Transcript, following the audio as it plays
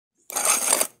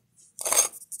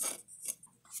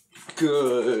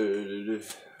Good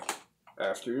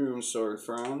afternoon, sword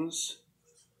friends.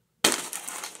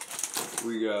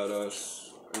 We got us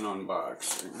an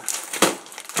unboxing.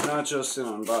 Not just an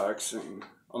unboxing,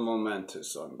 a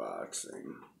momentous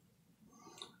unboxing.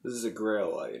 This is a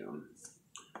Grail item.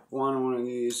 Wanted one of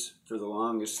these for the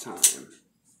longest time.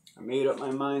 I made up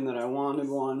my mind that I wanted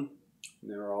one,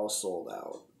 and they were all sold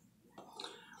out.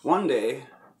 One day,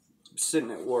 I'm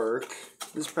sitting at work,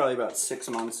 this is probably about 6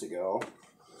 months ago,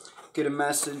 get a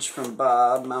message from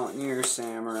Bob, Mountaineer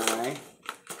Samurai.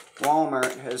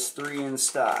 Walmart has 3 in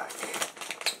stock.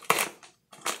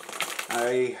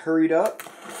 I hurried up,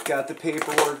 got the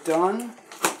paperwork done,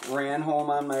 ran home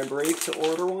on my break to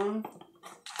order one.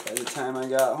 By the time I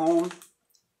got home,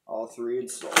 all 3 had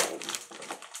sold.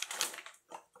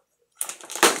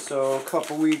 So a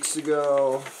couple weeks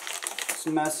ago, I was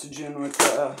messaging with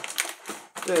the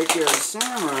Backyard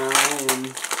Samurai,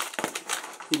 and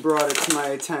he brought it to my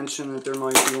attention that there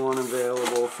might be one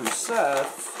available from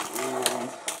Seth, and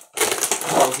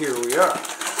well, here we are.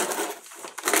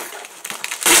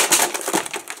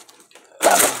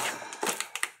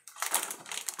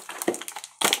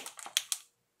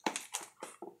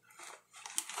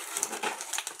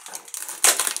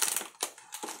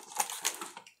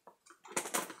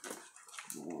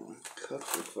 Cut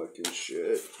the fucking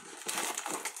shit.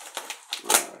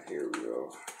 Here we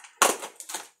go.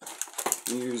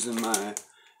 I'm using my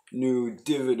new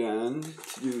dividend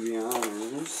to do the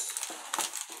honors.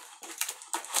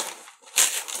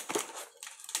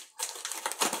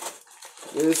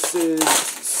 This is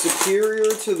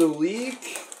superior to the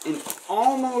Leak in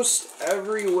almost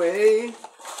every way,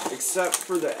 except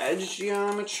for the edge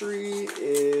geometry.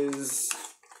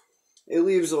 It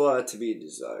leaves a lot to be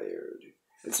desired.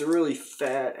 It's a really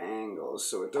fat angle,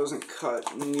 so it doesn't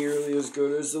cut nearly as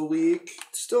good as the Leak.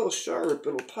 It's still sharp,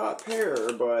 it'll pop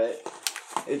hair, but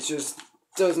it just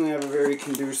doesn't have a very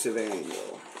conducive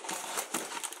angle.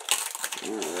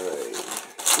 Alright.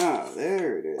 Ah,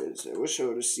 there it is. I wish I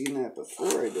would have seen that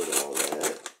before I did all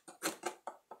that.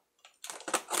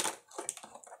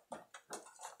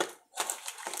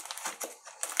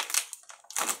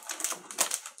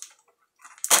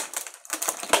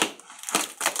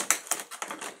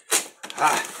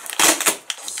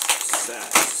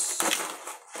 Success.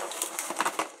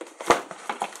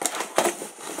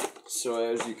 So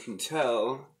as you can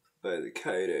tell by the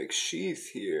Kydex sheath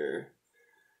here,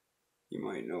 you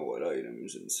might know what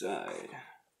item's inside.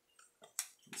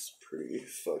 It's a pretty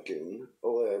fucking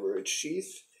elaborate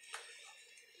sheath.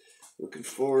 Looking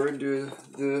forward to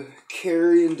the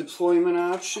carry and deployment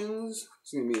options.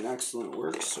 It's going to be an excellent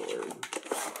work sword.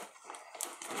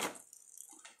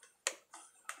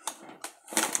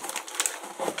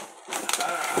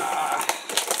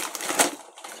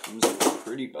 Comes in a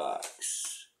pretty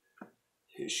box.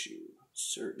 Tissue.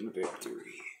 Certain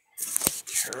victory.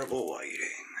 Terrible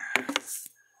lighting.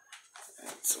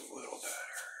 That's a little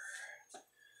better.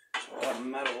 There's a lot of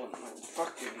metal in the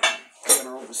fucking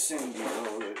general vicinity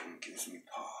of it, and it gives me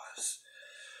pause.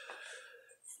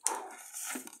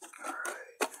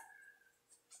 Alright.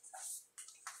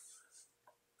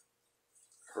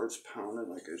 Heart's pounding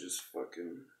like I just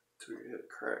fucking took a hit of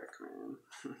crack, man.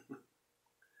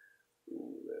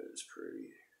 Ooh, that is pretty.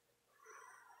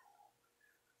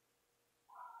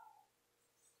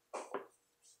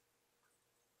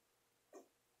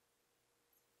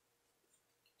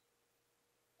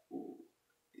 Ooh,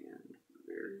 and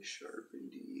very sharp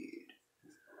indeed.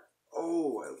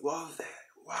 Oh, I love that.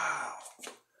 Wow.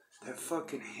 That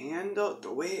fucking handle,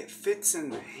 the way it fits in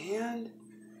the hand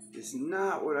is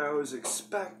not what I was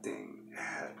expecting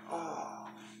at all.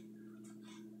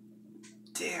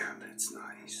 Damn, that's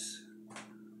nice.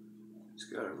 It's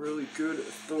got a really good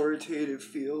authoritative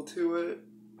feel to it.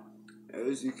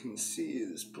 As you can see,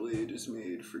 this blade is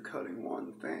made for cutting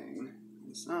one thing.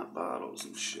 It's not bottles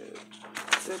and shit.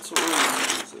 That's what we're going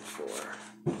to use it for.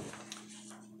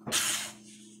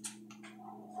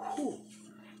 Whew.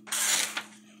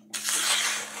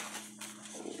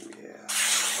 Oh yeah.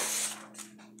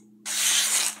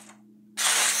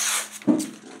 That's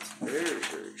very,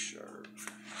 very sharp.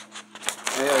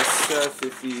 I asked Seth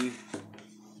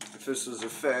if this was a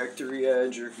factory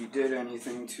edge or if he did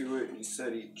anything to it, and he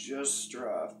said he just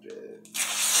dropped it.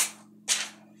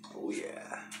 Oh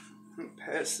yeah. It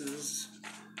passes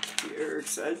the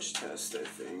Eric's edge test, I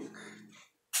think.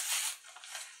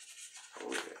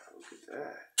 Oh yeah, look at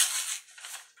that.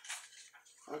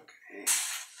 Okay.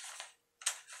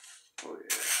 Oh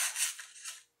yeah.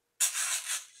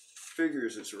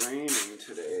 Figures it's raining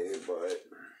today, but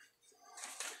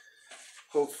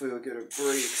hopefully I'll get a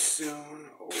break soon.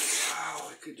 Oh wow,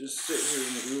 it could just sit here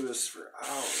and do this for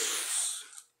hours.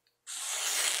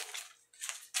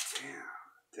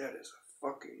 Damn, that is a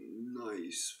fucking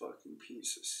nice fucking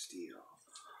piece of steel.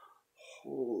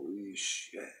 Holy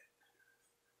shit.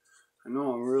 I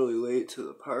know I'm really late to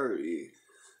the party,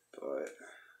 but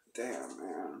damn,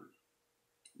 man.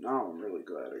 Now I'm really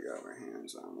glad I got my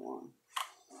hands on one.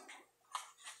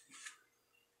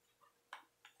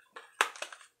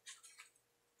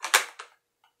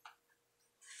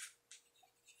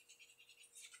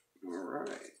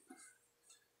 Alright.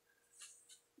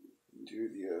 Do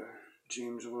the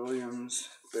James Williams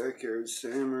Backyard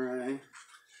Samurai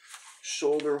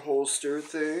shoulder holster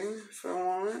thing if I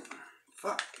want.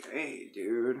 Fuck, hey,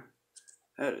 dude.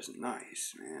 That is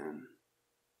nice, man.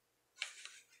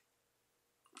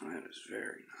 That is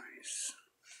very nice.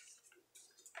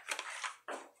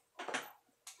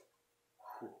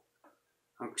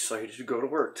 I'm excited to go to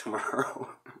work tomorrow.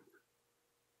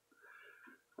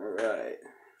 Alright.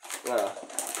 Well,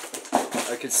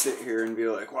 I could sit here and be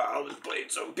like, wow, this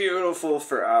blade's so beautiful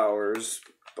for hours,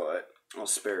 but I'll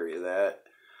spare you that.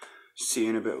 See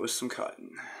you in a bit with some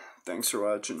cutting. Thanks for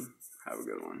watching. Have a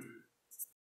good one.